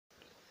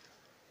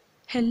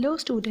Hello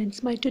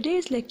students, my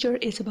today's lecture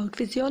is about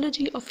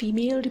physiology of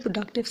female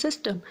reproductive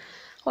system,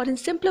 or in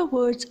simpler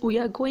words, we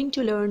are going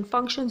to learn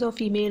functions of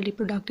female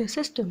reproductive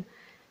system.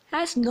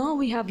 As now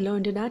we have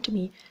learned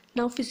anatomy,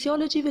 now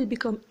physiology will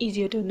become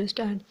easier to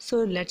understand. So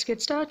let's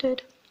get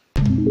started.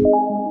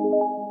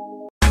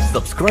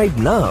 Subscribe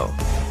now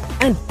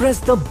and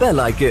press the bell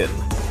icon.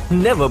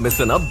 Never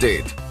miss an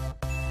update.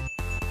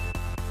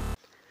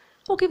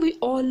 Okay, we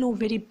all know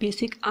very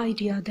basic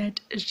idea that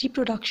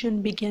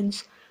reproduction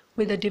begins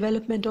with the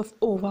development of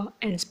ova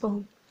and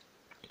sperm.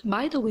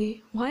 By the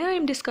way, why I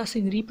am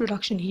discussing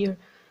reproduction here?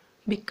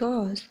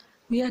 Because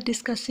we are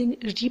discussing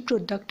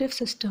reproductive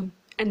system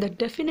and the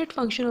definite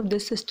function of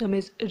this system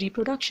is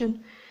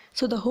reproduction.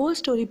 So the whole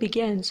story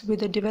begins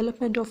with the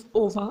development of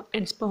ova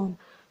and sperm,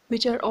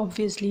 which are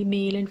obviously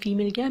male and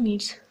female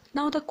gametes.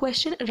 Now the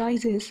question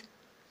arises,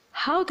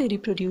 how they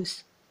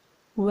reproduce?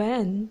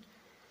 When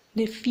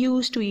they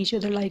fuse to each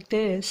other like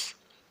this,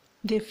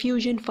 their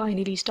fusion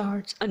finally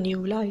starts a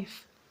new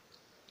life.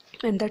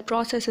 And that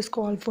process is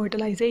called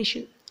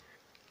fertilization.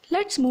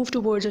 Let's move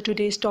towards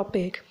today's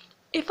topic.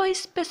 If I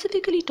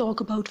specifically talk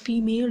about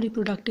female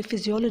reproductive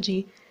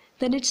physiology,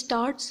 then it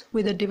starts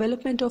with the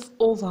development of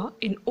ova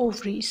in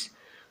ovaries,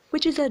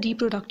 which is a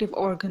reproductive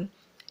organ.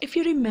 If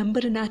you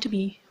remember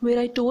anatomy, where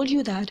I told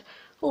you that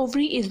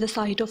ovary is the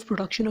site of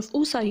production of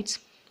oocytes,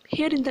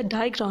 here in the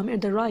diagram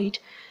at the right,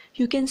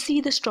 you can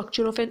see the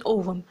structure of an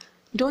ovum.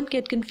 Don't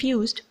get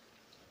confused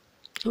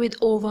with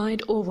ova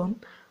and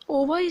ovum.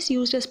 Ova is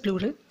used as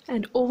plural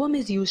and ovum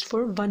is used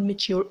for one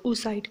mature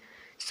oocyte.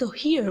 So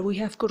here we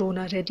have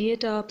corona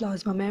radiata,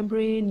 plasma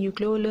membrane,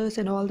 nucleolus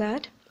and all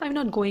that. I'm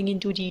not going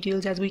into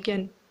details as we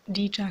can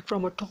detract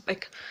from our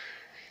topic.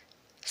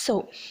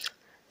 So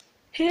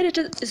here it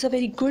is a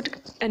very good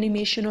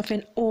animation of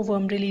an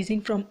ovum releasing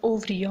from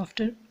ovary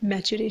after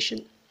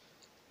maturation.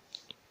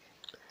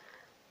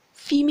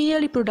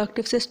 Female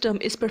reproductive system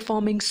is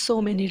performing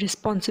so many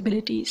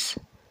responsibilities.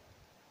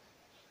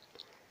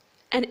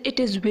 And it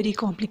is very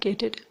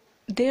complicated.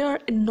 There are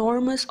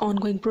enormous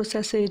ongoing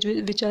processes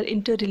which are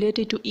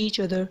interrelated to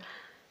each other,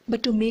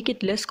 but to make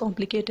it less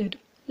complicated,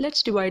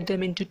 let's divide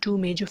them into two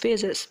major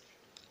phases.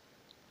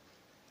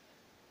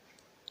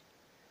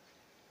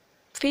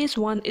 Phase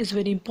 1 is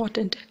very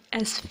important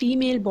as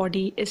female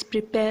body is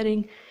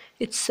preparing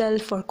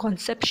itself for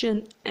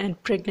conception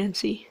and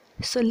pregnancy.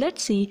 So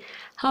let's see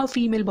how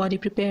female body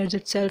prepares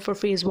itself for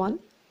phase 1.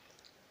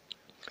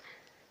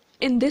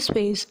 In this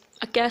phase,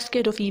 a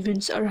cascade of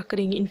events are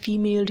occurring in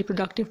female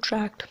reproductive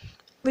tract,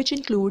 which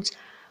includes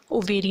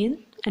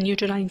ovarian and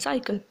uterine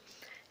cycle.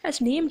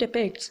 As name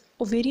depicts,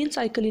 ovarian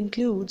cycle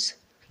includes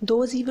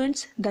those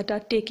events that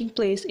are taking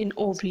place in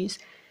ovaries,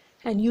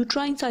 and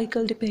uterine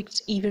cycle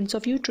depicts events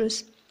of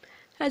uterus.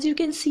 As you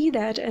can see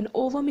that an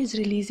ovum is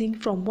releasing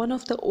from one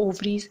of the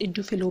ovaries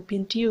into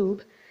fallopian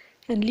tube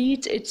and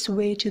leads its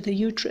way to the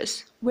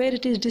uterus, where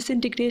it is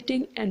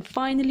disintegrating, and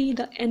finally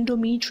the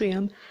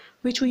endometrium,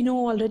 which we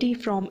know already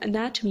from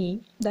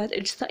anatomy that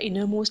it's the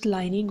innermost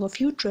lining of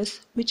uterus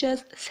which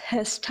has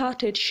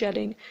started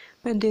shedding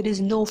when there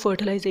is no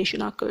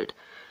fertilization occurred.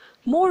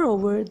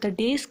 Moreover, the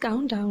days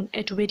countdown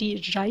at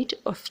very right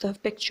of the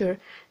picture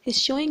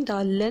is showing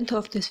the length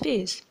of this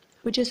phase,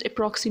 which is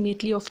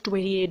approximately of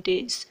 28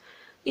 days.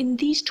 In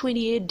these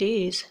 28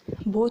 days,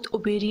 both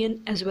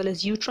ovarian as well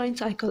as uterine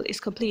cycle is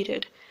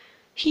completed.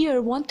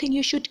 Here, one thing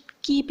you should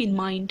keep in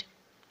mind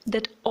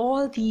that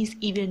all these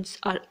events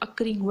are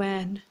occurring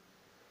when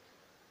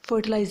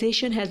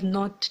fertilization has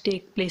not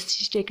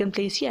taken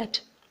place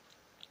yet.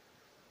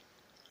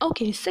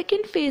 Okay,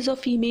 second phase of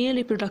female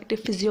reproductive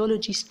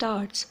physiology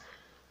starts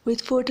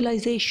with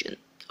fertilization,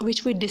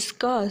 which we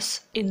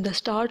discuss in the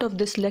start of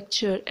this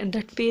lecture, and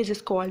that phase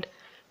is called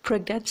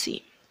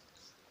pregnancy.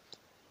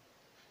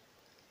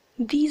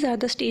 These are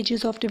the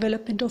stages of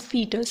development of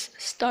fetus,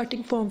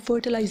 starting from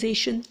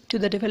fertilization to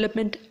the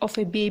development of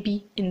a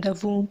baby in the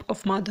womb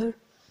of mother.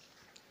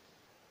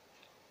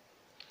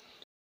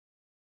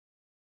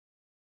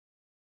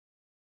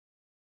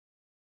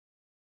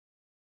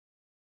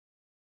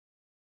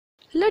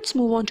 Let's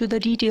move on to the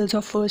details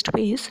of first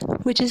phase,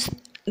 which is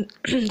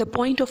the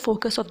point of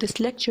focus of this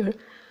lecture,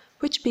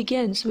 which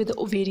begins with the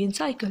ovarian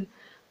cycle,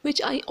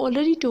 which I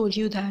already told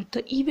you that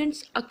the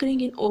events occurring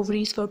in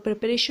ovaries for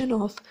preparation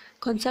of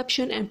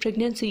conception and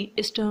pregnancy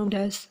is termed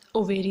as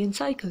ovarian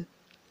cycle.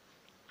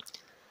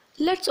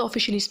 Let's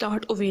officially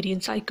start ovarian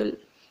cycle,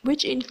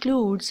 which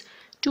includes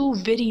two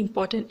very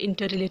important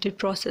interrelated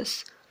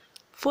processes.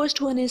 First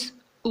one is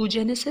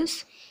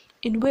oogenesis,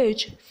 in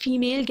which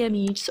female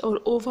gametes or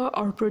ova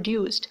are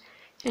produced,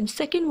 and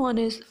second one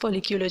is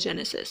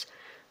follicularogenesis,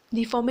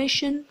 the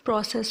formation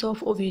process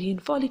of ovarian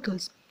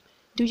follicles.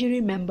 Do you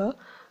remember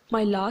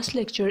my last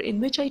lecture in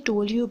which I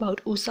told you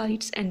about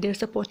oocytes and their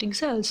supporting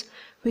cells,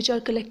 which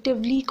are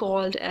collectively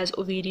called as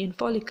ovarian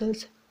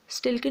follicles?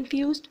 Still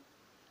confused?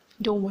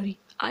 Don't worry,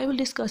 I will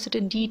discuss it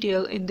in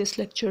detail in this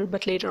lecture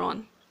but later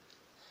on.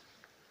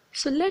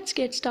 So let's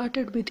get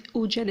started with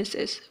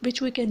oogenesis, which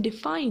we can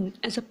define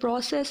as a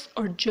process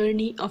or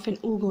journey of an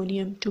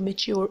oogonium to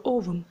mature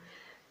ovum.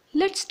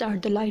 Let's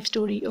start the life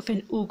story of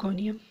an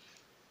oogonium.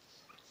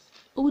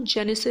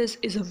 Oogenesis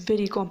is a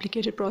very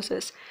complicated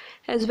process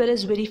as well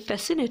as very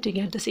fascinating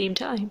at the same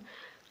time.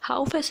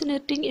 How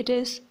fascinating it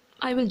is,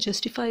 I will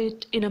justify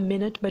it in a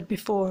minute, but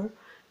before,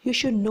 you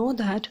should know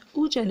that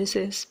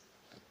oogenesis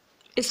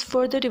is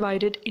further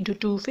divided into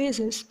two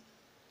phases,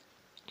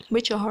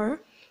 which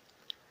are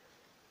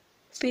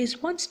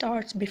phase 1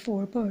 starts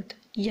before birth.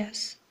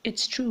 Yes,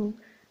 it's true,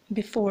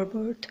 before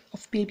birth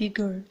of baby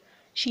girl.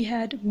 She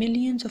had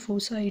millions of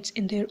oocytes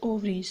in their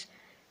ovaries.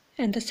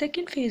 And the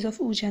second phase of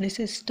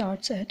oogenesis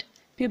starts at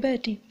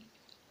puberty.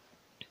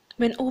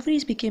 When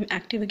ovaries became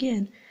active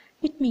again,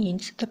 it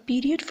means the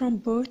period from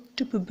birth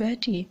to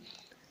puberty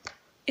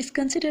is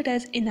considered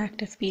as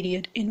inactive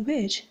period in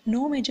which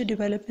no major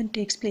development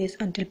takes place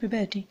until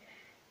puberty.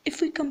 If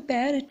we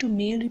compare it to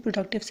male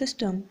reproductive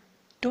system,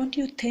 don't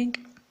you think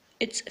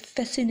it's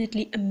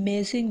fascinatingly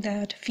amazing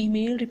that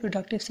female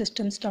reproductive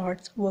system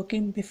starts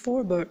working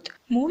before birth?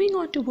 Moving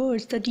on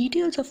towards the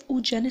details of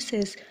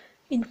oogenesis,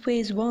 in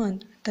phase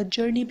 1, the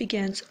journey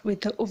begins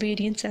with the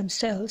ovarian stem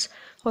cells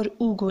or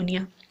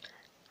oogonia.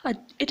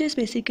 It is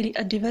basically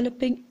a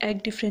developing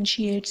egg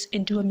differentiates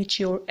into a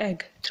mature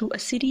egg through a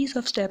series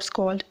of steps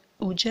called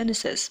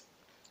oogenesis.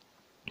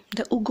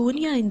 The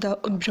oogonia in the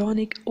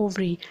embryonic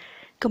ovary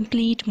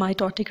complete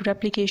mitotic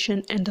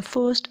replication and the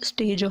first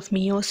stage of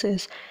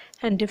meiosis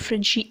and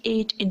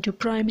differentiate into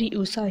primary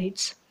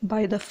oocytes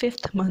by the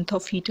 5th month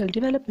of fetal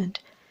development.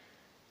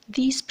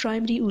 These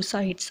primary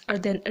oocytes are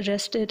then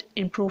arrested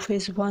in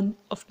prophase 1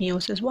 of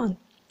meiosis 1.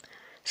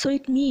 So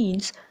it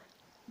means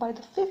by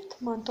the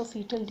 5th month of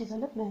fetal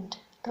development,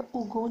 the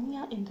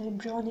oogonia in the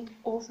embryonic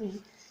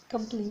ovary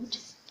complete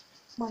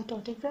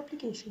mitotic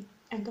replication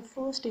and the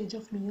first stage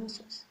of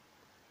meiosis.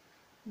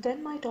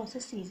 Then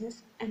mitosis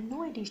ceases and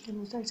no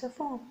additional oocytes are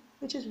formed,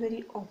 which is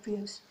very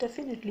obvious.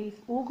 Definitely,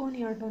 if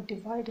oogonia are not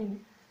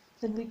dividing,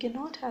 then we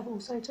cannot have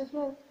oocytes as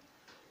well.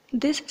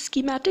 This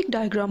schematic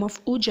diagram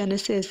of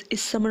oogenesis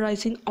is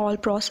summarizing all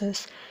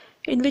process,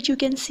 in which you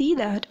can see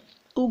that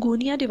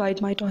oogonia divide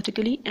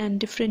mitotically and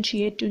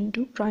differentiate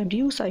into primary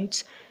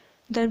oocytes.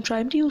 Then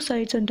primary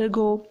oocytes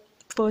undergo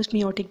first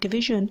meiotic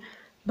division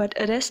but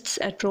arrests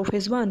at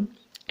prophase 1,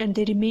 and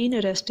they remain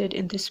arrested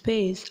in this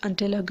phase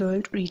until a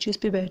girl reaches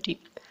puberty.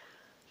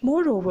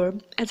 Moreover,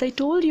 as I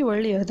told you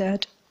earlier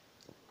that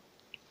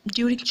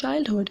during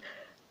childhood,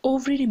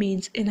 ovary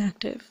remains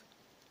inactive.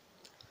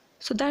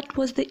 So that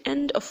was the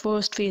end of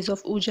first phase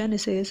of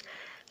oogenesis.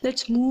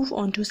 Let's move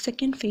on to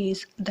second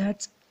phase,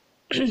 that's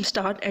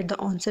start at the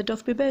onset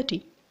of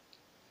puberty.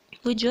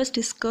 We just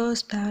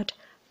discussed that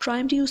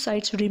primary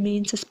oocytes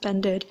remain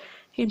suspended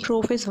in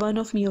prophase 1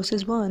 of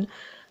meiosis 1.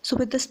 So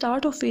with the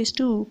start of phase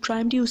 2,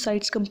 primary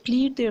oocytes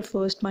complete their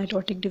first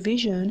mitotic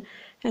division,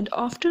 and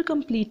after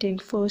completing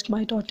first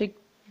mitotic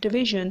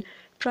division,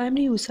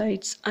 primary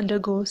oocytes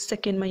undergo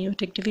second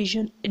meiotic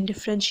division and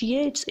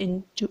differentiates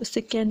into a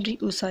secondary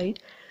oocyte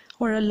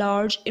or a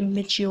large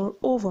immature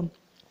ovum,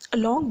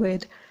 along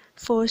with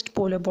first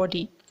polar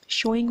body,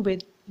 showing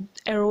with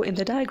arrow in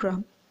the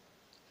diagram.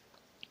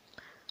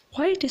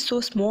 Why it is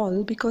so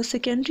small? Because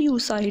secondary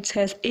oocytes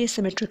has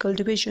asymmetrical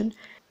division.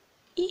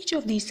 Each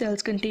of these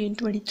cells contain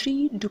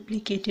 23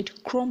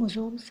 duplicated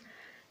chromosomes.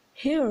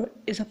 Here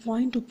is a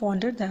point to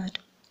ponder that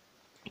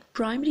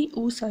primary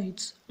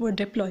oocytes were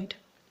diploid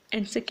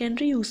and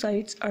secondary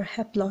oocytes are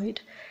haploid,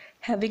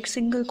 having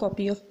single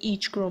copy of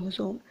each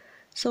chromosome.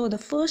 So the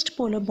first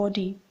polar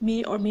body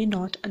may or may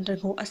not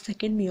undergo a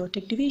second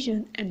meiotic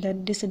division and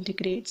then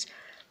disintegrates,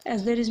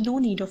 as there is no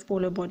need of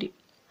polar body.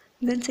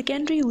 Then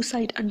secondary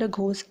oocyte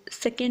undergoes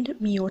second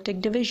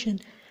meiotic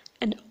division,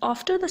 and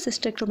after the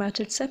sister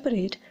chromatids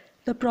separate,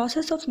 the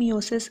process of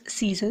meiosis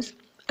ceases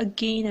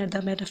again at the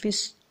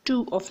metaphase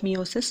 2 of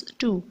meiosis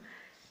 2.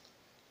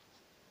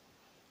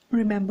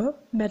 Remember,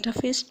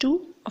 metaphase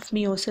 2 of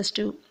meiosis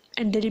 2,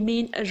 and they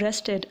remain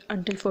arrested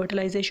until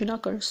fertilization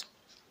occurs.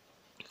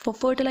 For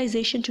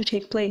fertilization to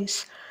take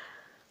place,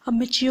 a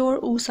mature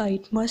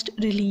oocyte must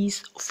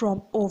release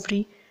from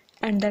ovary,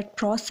 and that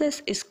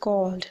process is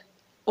called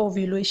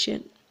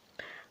ovulation.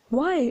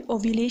 Why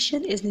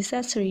ovulation is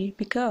necessary?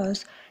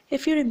 Because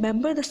if you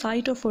remember, the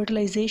site of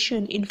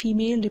fertilization in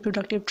female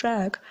reproductive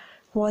tract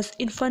was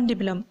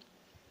infundibulum.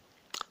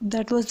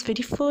 That was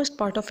very first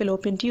part of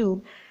fallopian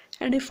tube,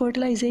 and if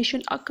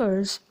fertilization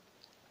occurs,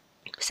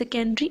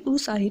 secondary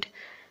oocyte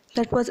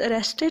that was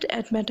arrested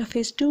at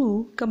metaphase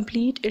 2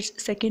 complete its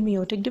second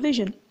meiotic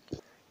division.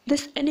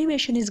 This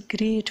animation is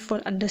great for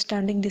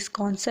understanding this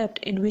concept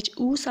in which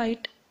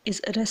oocyte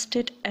is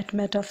arrested at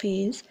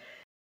metaphase.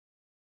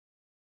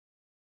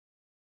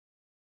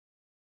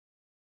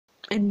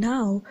 And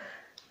now,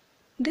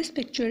 this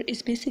picture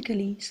is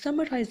basically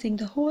summarizing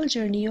the whole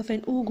journey of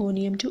an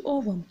oogonium to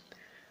ovum,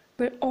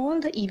 where all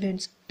the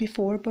events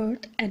before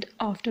birth and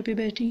after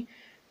puberty,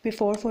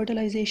 before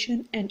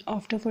fertilization and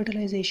after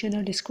fertilization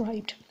are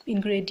described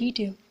in great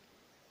detail.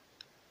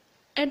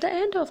 At the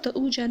end of the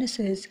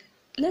oogenesis,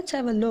 let's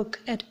have a look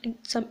at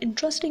some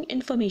interesting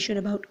information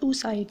about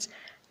oocytes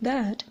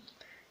that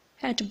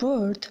at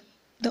birth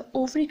The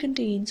ovary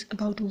contains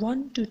about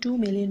 1 to 2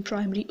 million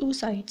primary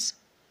oocytes.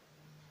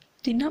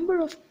 The number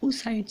of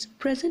oocytes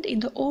present in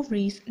the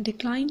ovaries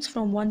declines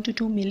from 1 to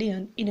 2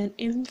 million in an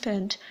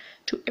infant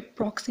to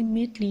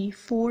approximately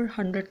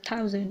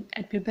 400,000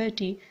 at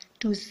puberty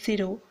to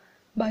 0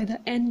 by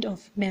the end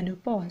of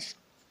menopause.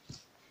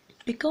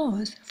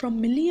 Because from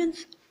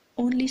millions,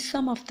 only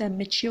some of them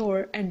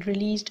mature and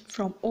released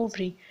from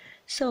ovary,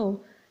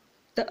 so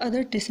the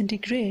other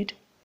disintegrate.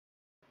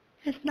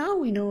 As now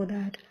we know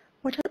that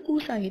what are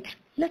oocytes,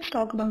 let's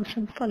talk about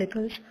some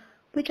follicles,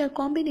 which are a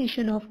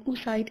combination of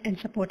oocyte and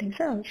supporting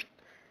cells.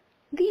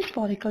 These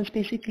follicles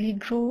basically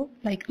grow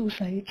like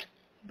oocytes,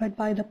 but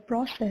by the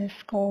process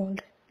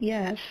called,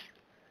 yes,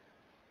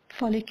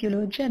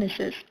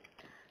 folliculogenesis.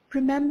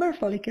 Remember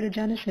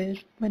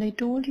follicularogenesis when I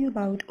told you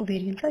about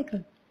ovarian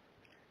cycle,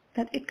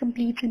 that it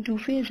completes in two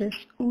phases,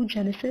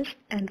 oogenesis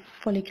and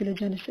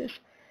folliculogenesis.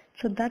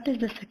 So that is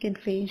the second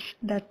phase,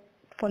 that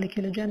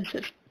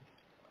follicularogenesis.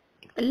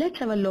 Let's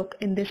have a look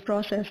in this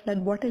process that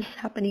what is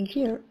happening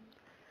here.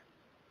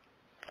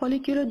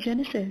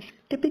 Follicularogenesis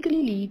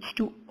typically leads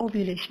to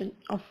ovulation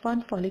of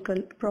one follicle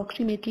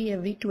approximately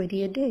every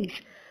 28 days,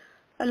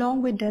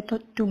 along with death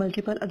to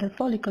multiple other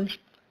follicles,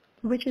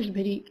 which is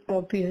very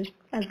obvious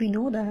as we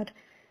know that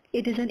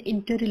it is an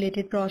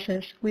interrelated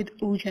process with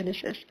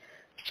oogenesis.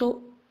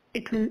 So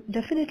it will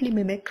definitely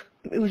mimic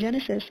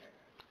oogenesis.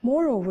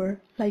 Moreover,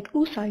 like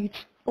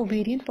oocytes,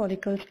 ovarian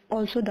follicles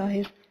also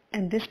dies,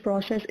 and this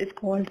process is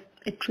called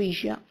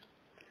atresia.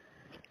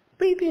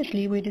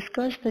 Previously we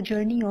discussed the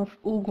journey of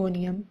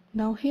oogonium.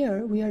 Now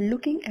here we are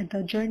looking at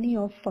the journey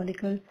of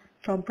follicle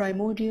from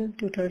primordial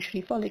to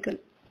tertiary follicle.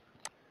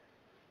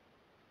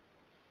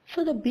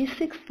 So the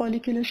basic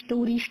follicular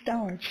story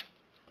starts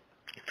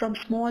from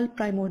small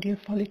primordial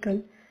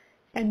follicle,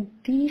 and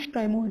these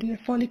primordial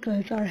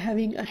follicles are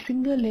having a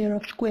single layer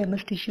of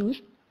squamous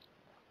tissues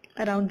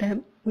around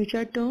them, which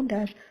are termed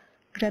as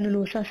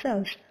granulosa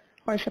cells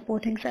or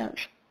supporting cells.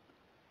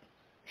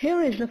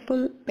 Here is the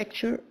full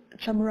picture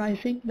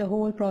summarizing the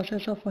whole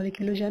process of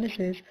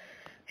folliculogenesis.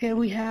 Here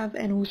we have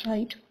an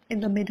oocyte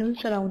in the middle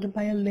surrounded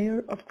by a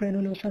layer of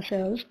granulosa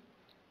cells.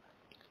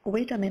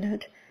 Wait a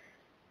minute,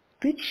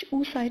 which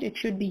oocyte it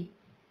should be?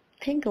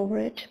 Think over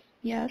it.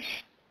 Yes,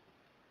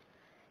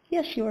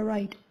 you are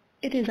right.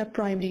 It is a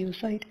primary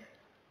oocyte.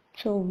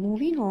 So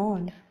moving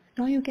on,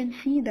 now you can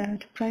see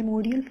that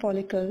primordial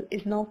follicle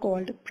is now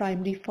called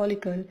primary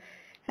follicle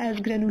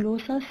as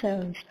granulosa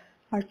cells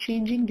are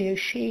changing their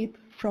shape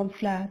from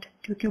flat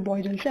to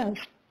cuboidal cells.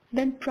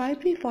 Then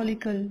primary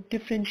follicle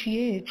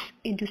differentiates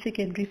into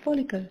secondary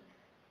follicle.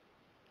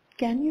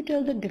 Can you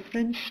tell the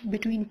difference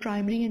between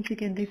primary and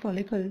secondary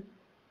follicle?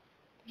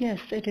 Yes,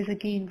 it is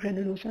again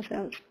granulosa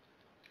cells.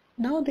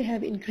 Now they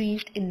have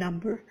increased in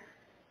number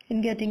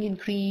and getting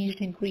increased.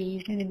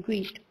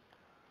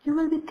 You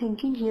will be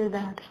thinking here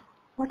that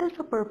what is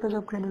the purpose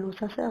of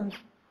granulosa cells?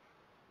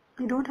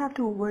 You don't have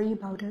to worry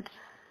about it.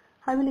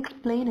 I will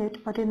explain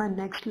it but in my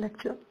next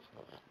lecture.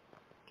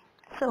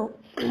 So,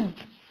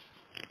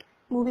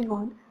 moving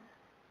on,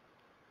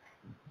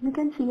 you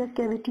can see a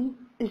cavity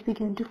is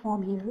beginning to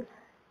form here.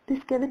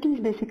 This cavity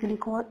is basically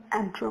called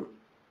antrum.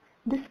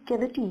 This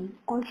cavity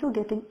also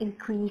getting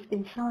increased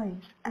in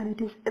size, and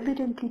it is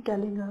evidently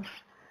telling us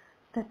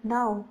that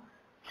now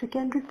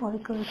secondary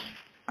follicles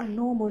are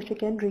no more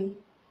secondary.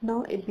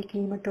 Now it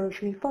became a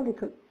tertiary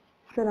follicle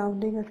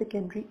surrounding a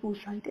secondary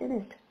oocyte in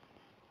it.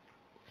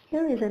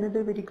 Here is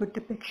another very good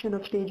depiction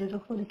of stages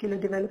of follicular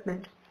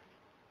development.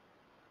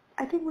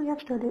 I think we have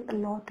studied a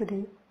lot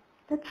today.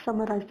 Let's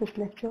summarize this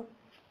lecture.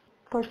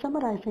 For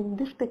summarizing,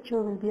 this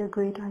picture will be a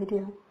great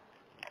idea.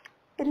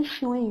 It is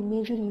showing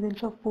major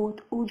events of both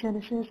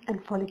oogenesis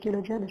and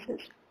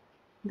folliculogenesis.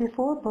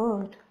 Before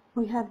birth,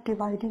 we have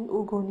dividing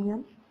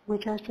oogonium,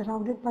 which are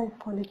surrounded by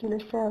follicular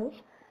cells.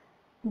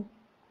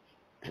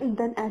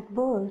 Then at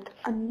birth,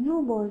 a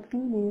newborn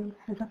female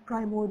has a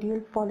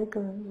primordial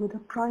follicle with a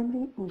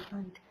primary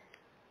oocyte.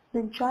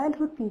 Then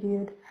childhood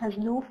period has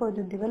no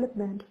further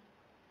development.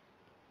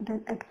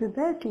 Then at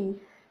puberty,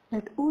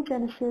 that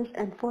oogenesis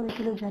and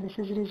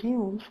folliculogenesis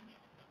resumes,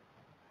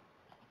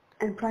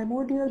 and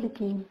primordial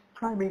became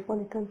primary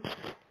follicle,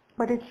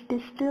 but it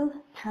still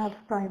have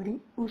primary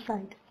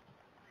oocyte.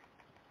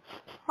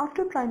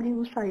 After primary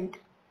oocyte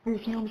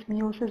resumes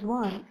meiosis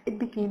 1, it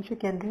became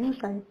secondary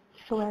oocyte,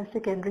 so as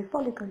secondary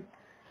follicle.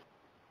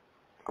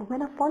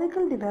 When a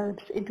follicle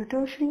develops into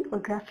tertiary or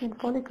Graafian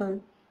follicle,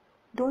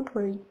 don't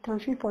worry,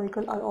 tertiary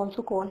follicle are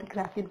also called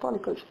Graafian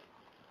follicles.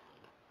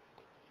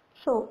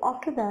 So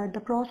after that, the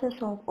process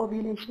of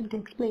ovulation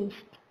takes place.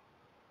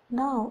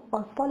 Now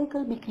our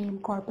follicle became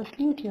corpus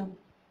luteum,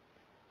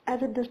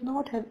 as it does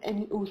not have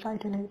any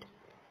oocyte in it,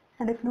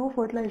 and if no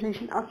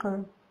fertilization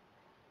occurs,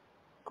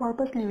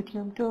 corpus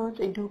luteum turns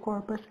into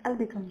corpus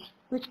albicans,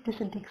 which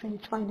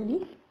disintegrates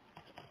finally.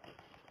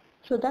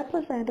 So that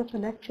was the end of the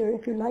lecture.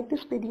 If you like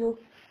this video,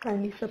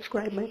 kindly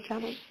subscribe my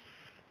channel.